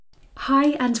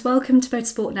Hi and welcome to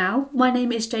Motorsport Now. My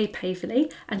name is Jade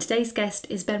Paverley and today's guest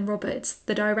is Ben Roberts,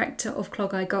 the director of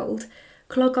Clogeye Gold.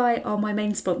 Clogeye are my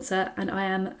main sponsor and I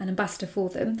am an ambassador for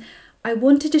them. I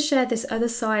wanted to share this other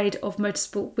side of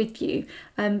motorsport with you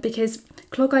because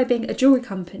Clogeye, being a jewellery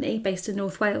company based in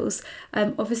North Wales,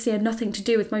 obviously had nothing to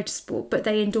do with motorsport, but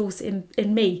they endorse in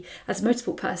me as a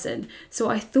motorsport person. So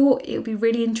I thought it would be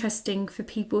really interesting for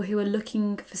people who are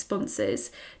looking for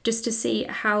sponsors just to see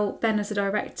how Ben as a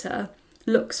director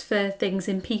looks for things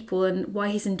in people and why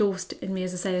he's endorsed in me,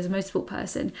 as I say, as a motorsport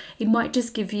person. It might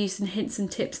just give you some hints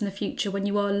and tips in the future when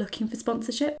you are looking for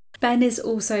sponsorship. Ben is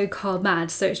also car mad,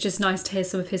 so it's just nice to hear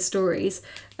some of his stories.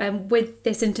 With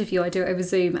this interview, I do it over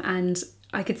Zoom, and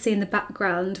I could see in the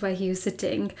background where he was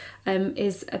sitting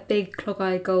is a big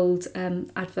Clogeye Gold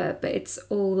advert, but it's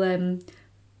all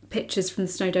pictures from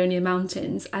the Snowdonia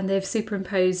Mountains, and they've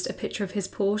superimposed a picture of his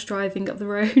Porsche driving up the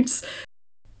roads.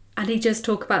 And he just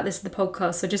talked about this in the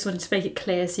podcast, so I just wanted to make it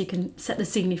clear so you can set the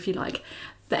scene if you like.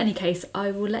 But in any case,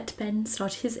 I will let Ben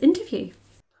start his interview.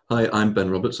 Hi, I'm Ben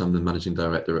Roberts. I'm the Managing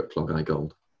Director at Clogeye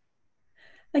Gold.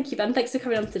 Thank you, Ben. Thanks for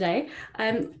coming on today.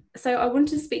 So I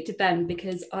wanted to speak to Ben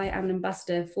because I am an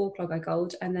ambassador for Clogeye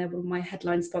Gold and they're one of my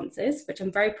headline sponsors, which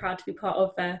I'm very proud to be part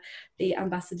of the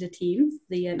ambassador team,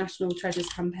 the National Treasures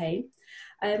campaign.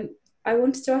 I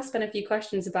wanted to ask Ben a few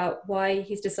questions about why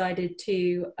he's decided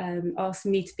to ask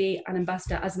me to be an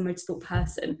ambassador as a motorsport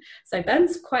person. So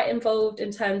Ben's quite involved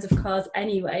in terms of cars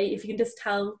anyway. If you can just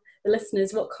tell the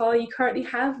listeners what car you currently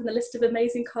have and the list of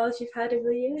amazing cars you've had over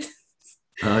the years.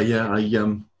 I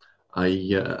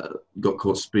got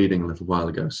caught speeding a little while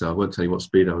ago, so I won't tell you what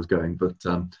speed I was going, but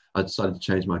I decided to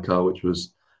change my car, which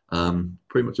was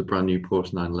pretty much a brand new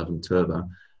Porsche 911 Turbo,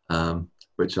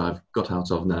 which I've got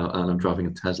out of now, and I'm driving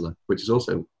a Tesla, which is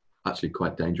also actually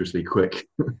quite dangerously quick,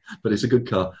 but it's a good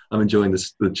car. I'm enjoying the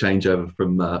changeover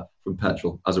from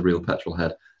petrol, as a real petrol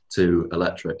head, to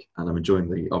electric, and I'm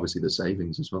enjoying obviously the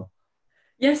savings as well.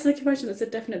 Yes, I can imagine that's a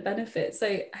definite benefit.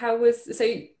 So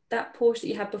that Porsche that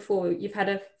you had before, you've had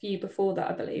a few before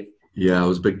that, I believe. Yeah, I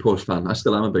was a big Porsche fan. I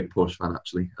still am a big Porsche fan,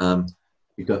 actually.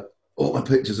 You've got all my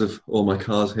pictures of all my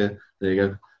cars here. There you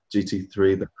go.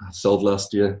 GT3 that I sold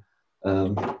last year.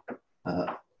 Um,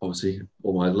 Obviously,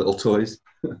 all my little toys.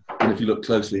 And if you look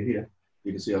closely here,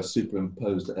 you can see I've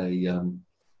superimposed a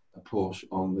Porsche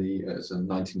on it's a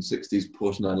 1960s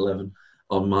Porsche 911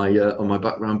 on my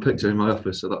background picture in my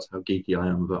office. So that's how geeky I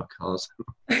am about cars.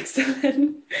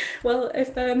 Excellent. Well,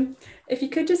 if you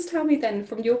could just tell me then,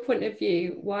 from your point of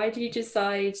view, why do you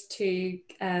decide to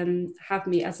have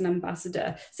me as an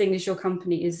ambassador, seeing as your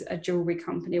company is a jewellery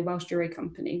company, a Welsh jewellery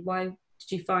company? Why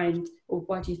did you find, or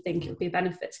why do you think it would be a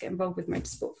benefit to get involved with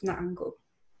motorsport from that angle?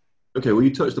 Okay, well,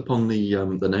 you touched upon the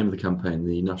name of the campaign,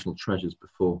 the National Treasures,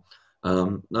 before.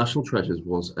 National Treasures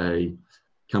was a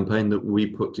campaign that we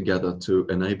put together to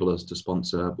enable us to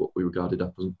sponsor what we regarded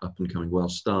up and coming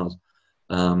Welsh stars.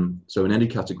 So in any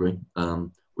category,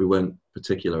 we weren't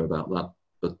particular about that,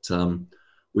 but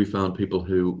we found people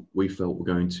who we felt were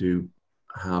going to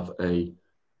have a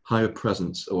higher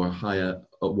presence or a higher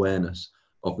awareness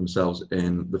of themselves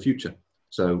in the future.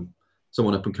 So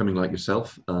someone up and coming like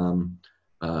yourself,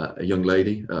 a young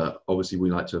lady, obviously we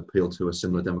like to appeal to a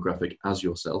similar demographic as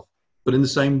yourself, but in the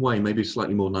same way, maybe a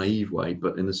slightly more naive way,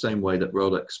 but in the same way that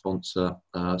Rolex sponsor,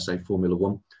 say, Formula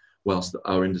One, whilst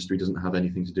our industry doesn't have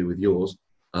anything to do with yours,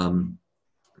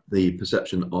 the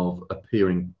perception of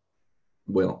appearing,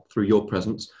 well, through your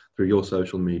presence, through your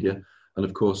social media, and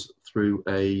of course, through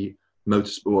a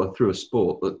motorsport, or through a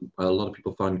sport that a lot of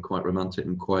people find quite romantic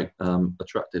and quite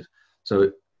attractive.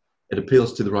 So it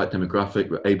appeals to the right demographic,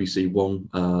 ABC One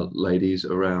ladies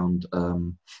around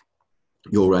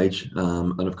your age,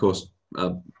 and of course,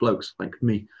 blokes like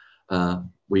me.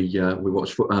 We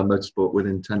watch motorsport with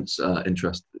intense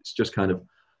interest. It's just kind of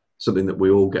something that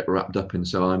we all get wrapped up in.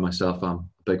 So I myself am a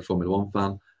big Formula One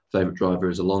fan. Favorite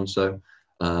driver is Alonso,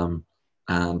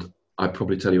 and I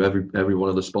probably tell you every one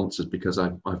of the sponsors because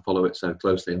I follow it so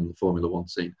closely on the Formula One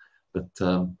scene. But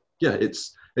yeah,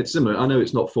 it's similar. I know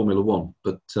it's not Formula One,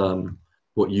 but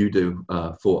what you do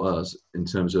for us in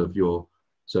terms of your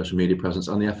social media presence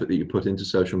and the effort that you put into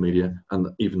social media, and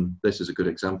even this is a good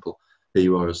example. Here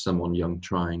you are as someone young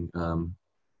trying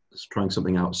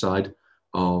something outside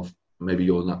of maybe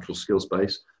your natural skill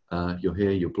space. You're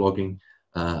here, you're blogging,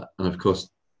 and of course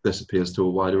this appeals to a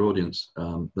wider audience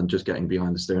than just getting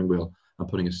behind the steering wheel and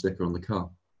putting a sticker on the car.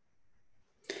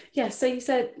 Yeah, so you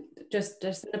said just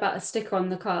about a sticker on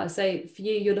the car. So for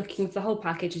you, you're looking for the whole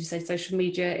package. You say social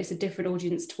media is a different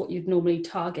audience to what you'd normally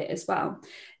target as well.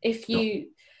 If you,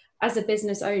 as a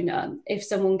business owner, if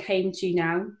someone came to you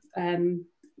now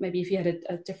maybe if you had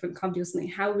a different company or something,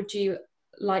 how would you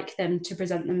like them to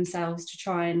present themselves to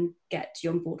try and get you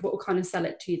on board? What will kind of sell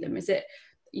it to them? Is it,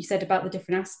 you said about the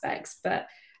different aspects, but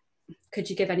could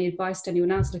you give any advice to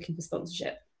anyone else looking for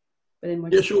sponsorship within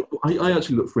motorsport? Yeah, sure. I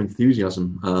actually look for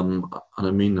enthusiasm, and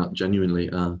I mean that genuinely.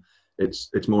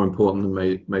 It's more important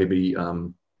than maybe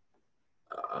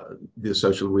the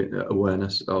social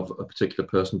awareness of a particular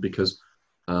person, because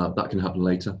that can happen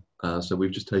later. So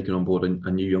we've just taken on board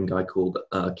a new young guy called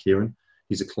Kieran.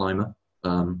 He's a climber.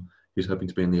 He's hoping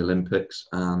to be in the Olympics,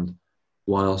 and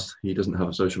whilst he doesn't have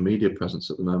a social media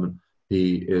presence at the moment,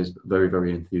 he is very,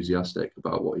 very enthusiastic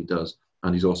about what he does,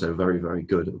 and he's also very, very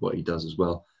good at what he does as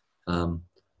well.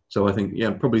 So I think,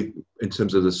 yeah, probably in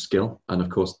terms of the skill and of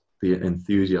course the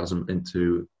enthusiasm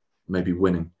into maybe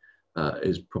winning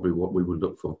is probably what we would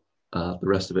look for. The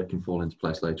rest of it can fall into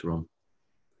place later on.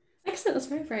 Excellent, that's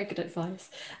very, very good advice.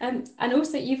 And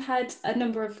also you've had a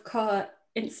number of car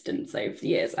incidents over the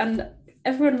years, and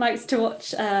everyone likes to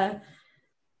watch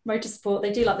motorsport.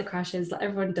 They do like the crashes, like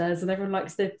everyone does, and everyone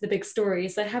likes the big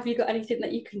stories. So have you got anything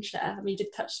that you can share? I mean, you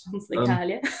did touch on something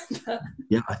earlier.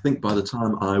 Yeah, I think by the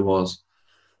time I was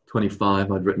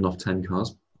 25, I'd written off 10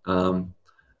 cars.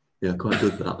 Yeah, quite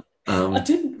good that. I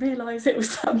didn't realise it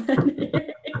was that many.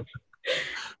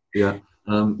 Yeah,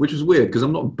 which was weird because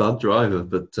I'm not a bad driver,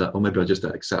 but or maybe I just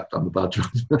don't accept I'm a bad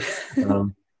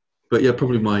driver. But yeah,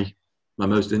 probably my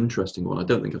most interesting one. I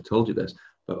don't think I've told you this,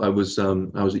 but I was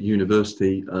at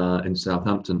university in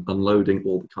Southampton unloading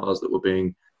all the cars that were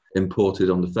being imported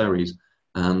on the ferries,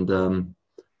 and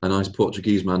a nice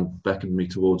Portuguese man beckoned me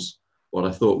towards what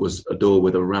I thought was a door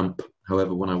with a ramp.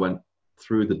 However, when I went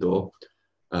through the door,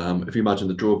 if you imagine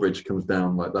the drawbridge comes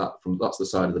down like that, that's the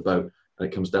side of the boat, and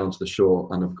it comes down to the shore,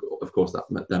 and of course that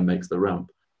then makes the ramp.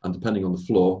 And depending on the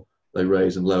floor, they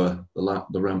raise and lower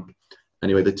the ramp.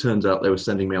 Anyway, it turns out they were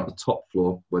sending me out the top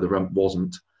floor where the ramp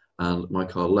wasn't, and my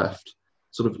car left,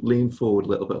 sort of leaned forward a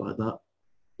little bit like that,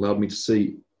 allowed me to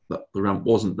see that the ramp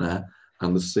wasn't there,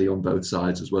 and the sea on both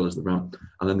sides as well as the ramp.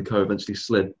 And then the car eventually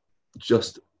slid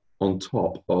just on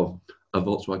top of a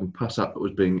Volkswagen Passat that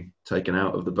was being taken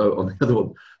out of the boat on the other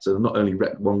one. So not only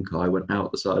wrecked one car, I went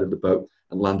out the side of the boat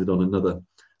and landed on another,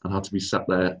 and had to be sat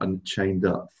there and chained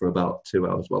up for about 2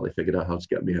 hours while they figured out how to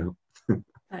get me out.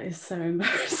 That is so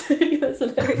embarrassing. That's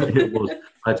hilarious. It was.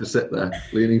 I had to sit there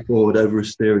leaning forward over a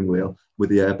steering wheel with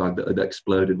the airbag that had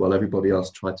exploded while everybody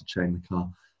else tried to chain the car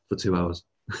for 2 hours.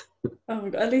 Oh my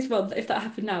God. At least, well, if that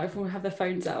happened now, everyone would have their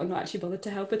phones out and not actually bother to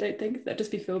help. I don't think they'd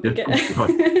just be filming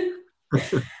it.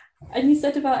 And you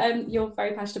said about you're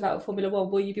very passionate about Formula One.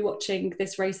 Will you be watching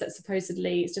this race that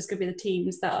supposedly it's just going to be the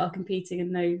teams that are competing and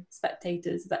no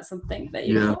spectators? Is that something that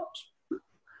you watch?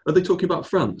 Are they talking about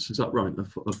France? Is that right? I'm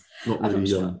not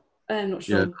sure. I'm not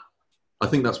sure. Yeah, I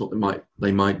think that's what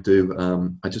they might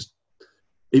do. I just,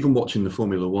 even watching the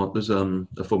Formula One, there's a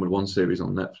Formula One series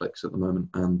on Netflix at the moment,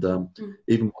 and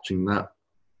even watching that,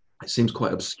 it seems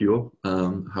quite obscure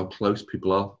how close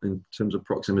people are in terms of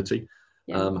proximity.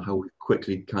 How we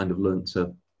quickly kind of learn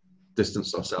to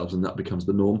distance ourselves, and that becomes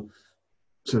the norm.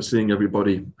 So seeing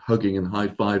everybody hugging and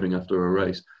high-fiving after a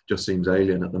race just seems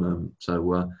alien at the moment.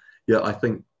 So yeah, I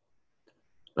think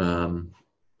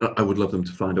I would love them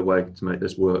to find a way to make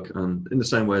this work, and in the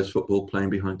same way as football, playing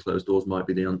behind closed doors might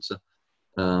be the answer.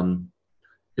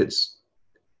 It's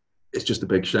just a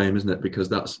big shame, isn't it? Because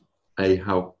that's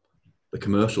how the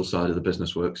commercial side of the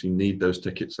business works. You need those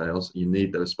ticket sales, you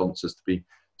need those sponsors to be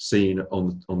seen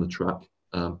on the track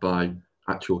by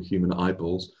actual human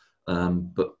eyeballs,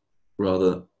 but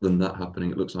rather than that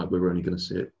happening, it looks like we're only going to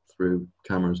see it through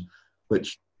cameras,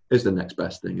 which is the next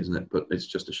best thing, isn't it? But it's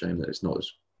just a shame that it's not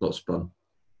as fun.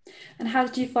 And how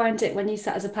did you find it when you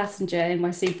sat as a passenger in my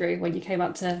Subaru when you came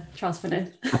out to Charles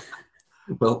Finney?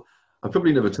 Well, I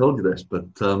probably never told you this, but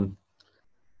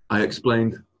I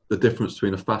explained the difference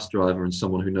between a fast driver and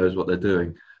someone who knows what they're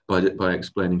doing by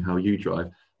explaining how you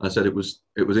drive. I said it was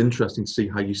interesting to see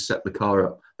how you set the car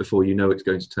up before you know it's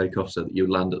going to take off, so that you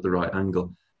land at the right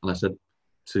angle. And I said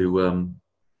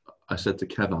to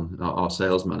Kevin, our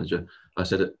sales manager, I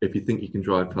said, if you think you can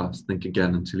drive fast, think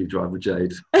again until you drive with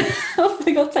Jade. I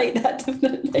think I'll take that,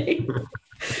 definitely.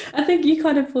 I think you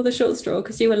kind of pulled the short straw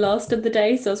because you were last of the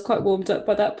day, so I was quite warmed up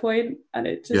by that point, and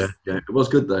it just yeah, it was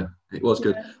good though. It was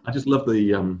good. I just love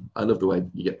the way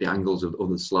you get the angles of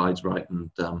the slides right, and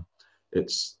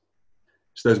it's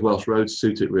those Welsh roads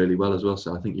suit it really well as well.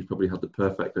 So I think you've probably had the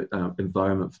perfect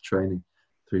environment for training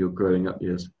through your growing up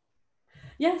years.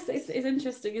 Yes, it's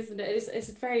interesting, isn't it? It's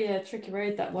a very tricky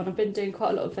road, that one. I've been doing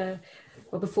quite a lot of,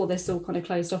 before this all kind of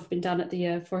closed off, I've been down at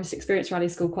the Forest Experience Rally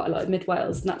School quite a lot in Mid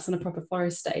Wales, and that's on a proper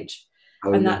forest stage.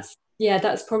 Yeah,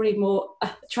 that's probably more.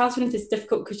 Trouncewell is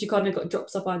difficult because you kind of got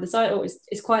drops off either side, or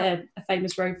it's quite a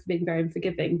famous road for being very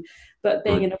unforgiving. But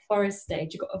being Right. in a forest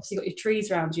stage, you've got obviously got your trees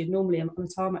around you. Normally, on a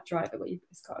tarmac drive, but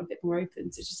it's kind of a bit more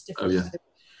open, so it's just a Oh different yeah. kind of,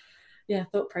 yeah,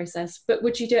 thought process. But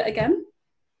would you do it again?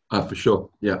 For sure.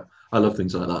 Yeah. I love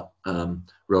things like that.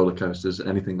 Roller coasters,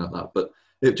 anything like that. But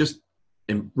it just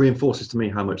reinforces to me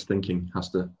how much thinking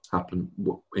has to happen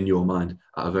in your mind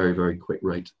at a very, very quick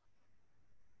rate.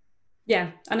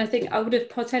 Yeah, and I think I would have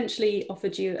potentially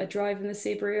offered you a drive in the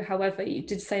Subaru. However, you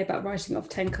did say about writing off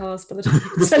 10 cars by the time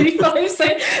you're 25, so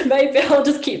maybe I'll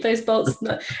just keep those bolts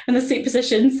in the seat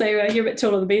position. So you're a bit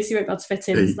taller than me, so you won't be able to fit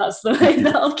in. So that's the way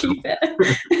that I'll keep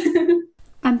it.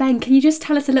 And Ben, can you just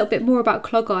tell us a little bit more about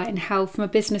Clogeye and how, from a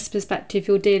business perspective,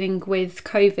 you're dealing with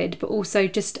COVID, but also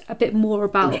just a bit more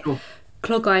about Sure.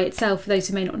 Clogeye itself for those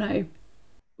who may not know?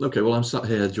 Okay, well, I'm sat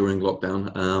here during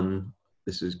lockdown.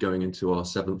 This is going into our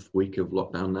 7th week of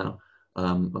lockdown now.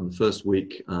 On the first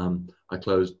week, I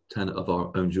closed 10 of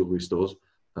our own jewellery stores.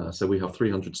 So we have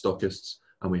 300 stockists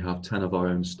and we have 10 of our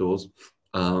own stores.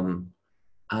 And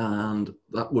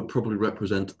that would probably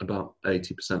represent about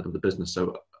 80% of the business.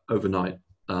 So overnight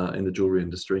in the jewellery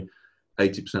industry,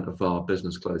 80% of our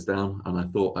business closed down. And I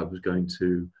thought I was going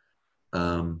to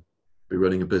be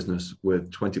running a business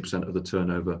with 20% of the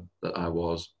turnover that I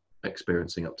was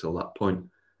experiencing up till that point.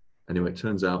 Anyway, it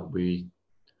turns out we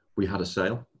had a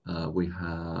sale.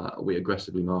 We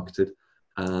aggressively marketed,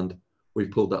 and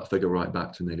we've pulled that figure right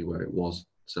back to nearly where it was.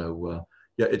 So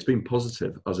yeah, it's been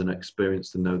positive as an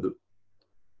experience to know that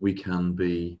we can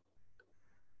be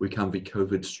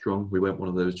COVID strong. We weren't one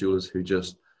of those jewelers who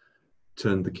just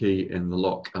turned the key in the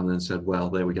lock and then said, "Well,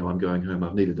 there we go. I'm going home.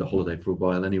 I've needed a holiday for a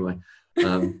while anyway."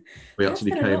 We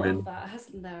actually came in. That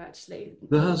hasn't there actually?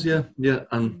 There has, yeah, yeah,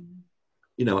 and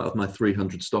out of my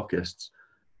 300 stockists,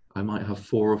 I might have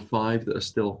 4 or 5 that are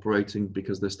still operating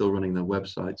because they're still running their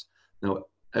websites. Now,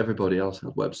 everybody else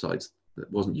had websites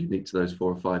that wasn't unique to those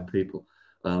 4 or 5 people,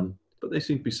 but they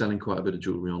seem to be selling quite a bit of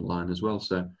jewellery online as well.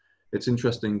 So it's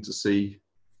interesting to see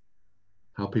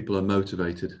how people are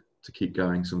motivated to keep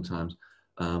going sometimes.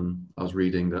 I was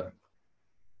reading that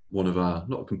one of our,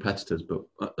 not competitors, but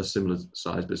a similar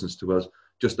size business to us,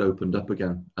 just opened up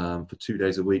again for 2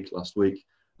 days a week last week.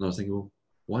 And I was thinking, well,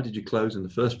 why did you close in the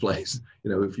first place?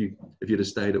 If you'd have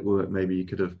stayed at work, maybe you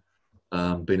could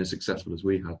have been as successful as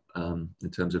we had in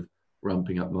terms of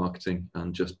ramping up marketing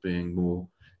and just being more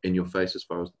in your face as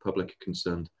far as the public are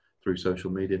concerned through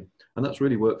social media. And that's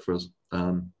really worked for us.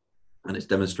 And it's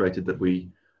demonstrated that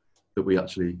we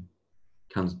actually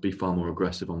can be far more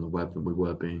aggressive on the web than we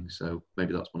were being. So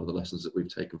maybe that's one of the lessons that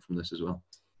we've taken from this as well.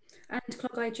 And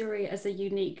Clogeye Jewelry as a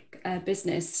unique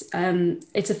business,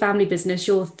 it's a family business.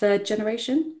 You're third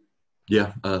generation?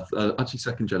 Yeah, actually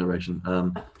second generation.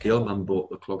 The old man bought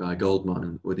the Clogeye gold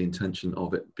mine with the intention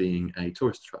of it being a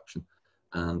tourist attraction,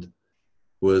 and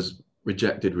was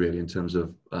rejected really in terms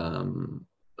of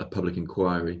a public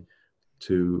inquiry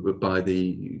by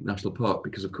the national park,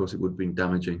 because of course it would have been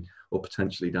damaging or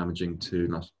potentially damaging to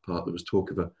national park. There was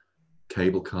talk of a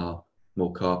cable car,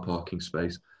 more car parking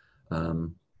space.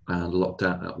 And not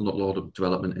a lot of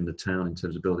development in the town in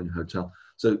terms of building a hotel.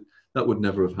 So that would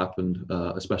never have happened,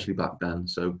 especially back then.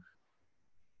 So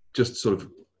just sort of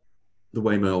the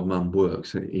way my old man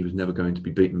works, he was never going to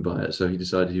be beaten by it. So he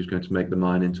decided he was going to make the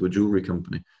mine into a jewellery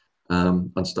company,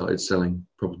 and started selling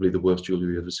probably the worst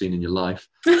jewellery you've ever seen in your life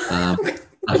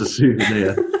as a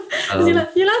souvenir.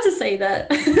 You're allowed to say that.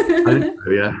 I think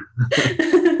so, yeah.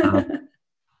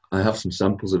 I have some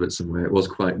samples of it somewhere. It was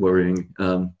quite worrying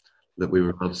that we were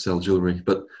allowed to sell jewellery.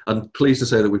 But I'm pleased to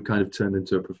say that we've kind of turned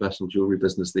into a professional jewellery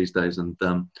business these days. And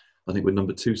I think we're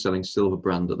number 2 selling silver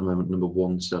brand at the moment, number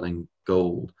 1 selling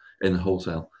gold in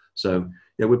wholesale. So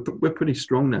yeah, we're pretty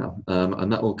strong now.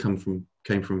 And that all came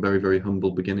from very, very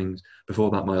humble beginnings.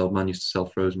 Before that, my old man used to sell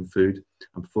frozen food.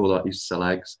 And before that, he used to sell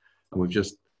eggs. And we've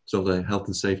just sold a health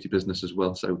and safety business as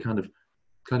well. So we kind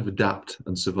of adapt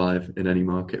and survive in any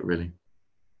market, really.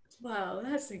 Wow,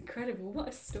 that's incredible. What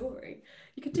a story.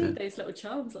 You could do those little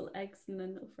charms, little eggs and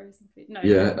then little frozen food. No.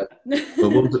 Yeah. Well,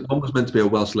 one was meant to be a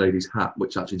Welsh lady's hat,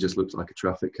 which actually just looks like a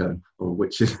traffic cone or a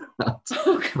witch's hat.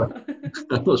 Oh, God.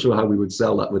 I'm not sure how we would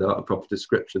sell that without a proper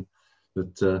description.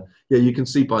 But yeah, you can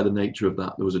see by the nature of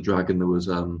that. There was a dragon, there was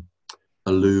a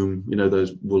loom,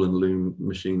 those woolen loom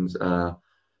machines, a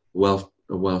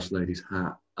Welsh lady's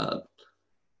hat.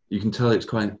 You can tell it's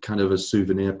kind of a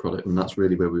souvenir product, and that's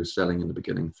really where we were selling in the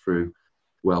beginning, through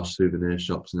Welsh souvenir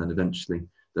shops, and then eventually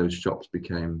those shops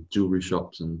became jewellery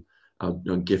shops and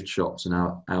gift shops, and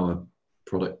our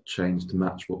product changed to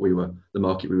match the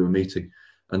market we were meeting.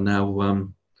 And now,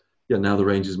 yeah, now the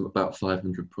range is about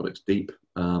 500 products deep.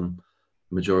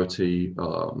 Majority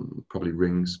probably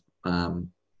rings,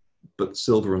 but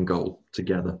silver and gold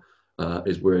together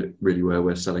is really where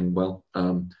we're selling well.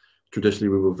 Traditionally,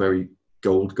 we were very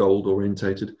gold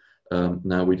orientated.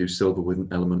 Now we do silver with an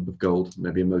element of gold,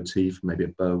 maybe a motif, maybe a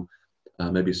bow,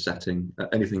 maybe a setting,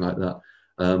 anything like that.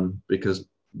 Because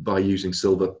by using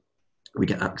silver, we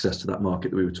get access to that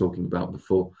market that we were talking about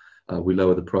before. We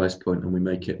lower the price point and we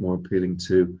make it more appealing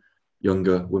to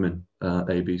younger women,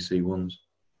 ABC ones.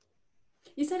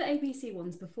 You said ABC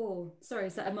ones before. Sorry,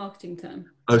 is that a marketing term?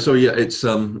 Oh, sorry. Yeah, it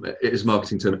is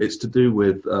marketing term. It's to do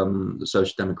with the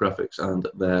social demographics and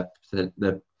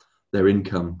their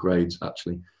income grades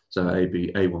actually. So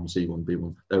A1, C1,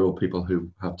 B1. They're all people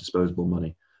who have disposable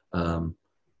money.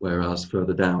 Whereas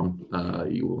further down,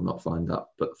 you will not find that.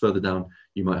 But further down,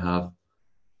 you might have,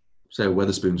 say, a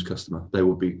Wetherspoons customer. They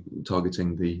will be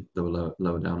targeting the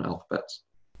lower down alphabets.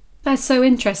 That's so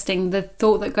interesting, the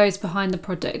thought that goes behind the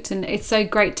product, and it's so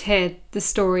great to hear the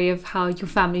story of how your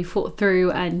family fought through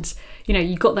and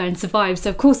you got there and survived. So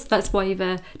of course that's why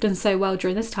you've done so well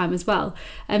during this time as well.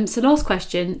 So last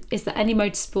question, is there any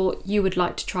motorsport you would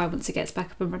like to try once it gets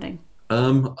back up and running?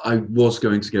 I was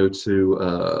going to go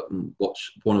to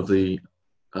watch one of the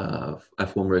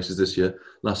F1 races this year.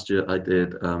 Last year I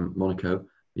did Monaco.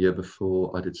 The year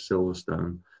before I did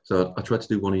Silverstone. So I tried to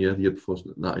do one a year. The year before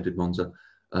that I did Monza.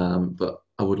 But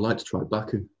I would like to try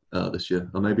Baku this year.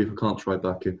 Or maybe if I can't try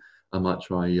Baku, I might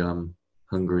try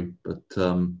Hungary. But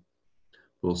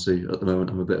we'll see. At the moment,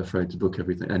 I'm a bit afraid to book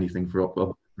anything for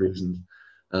obvious reasons.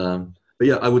 But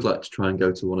yeah, I would like to try and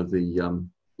go to one of the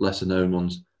lesser known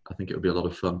ones. I think it would be a lot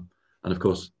of fun. And of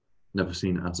course, never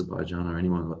seen Azerbaijan or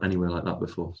anywhere like that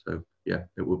before. So yeah,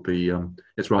 it would be.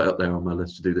 It's right up there on my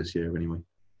list to do this year anyway.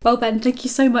 Well, Ben, thank you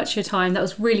so much for your time. That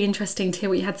was really interesting to hear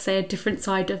what you had to say, a different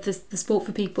side of the sport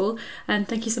for people. And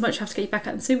thank you so much. I have to get you back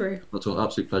out in Subaru. That's all.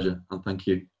 Absolute pleasure. And thank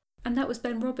you. And that was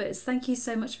Ben Roberts. Thank you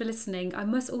so much for listening. I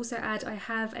must also add I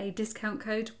have a discount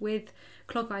code with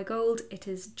Clogeye Gold. It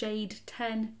is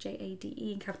JADE10, JADE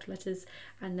in capital letters,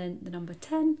 and then the number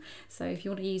 10. So if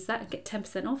you want to use that and get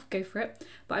 10% off, go for it.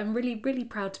 But I'm really, really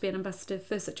proud to be an ambassador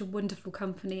for such a wonderful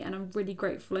company, and I'm really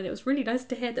grateful. And it was really nice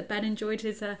to hear that Ben enjoyed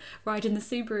his ride in the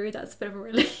Subaru. That's a bit of a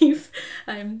relief.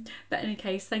 But in any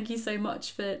case, thank you so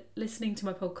much for listening to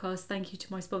my podcast. Thank you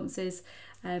to my sponsors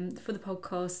for the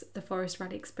podcast, the Forest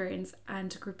Rally Experience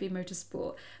and Group B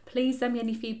Motorsport. Please send me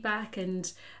any feedback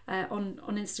and on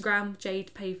Instagram,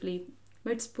 Jade Pavely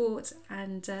Motorsport,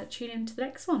 and tune in to the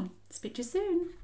next one. Speak to you soon.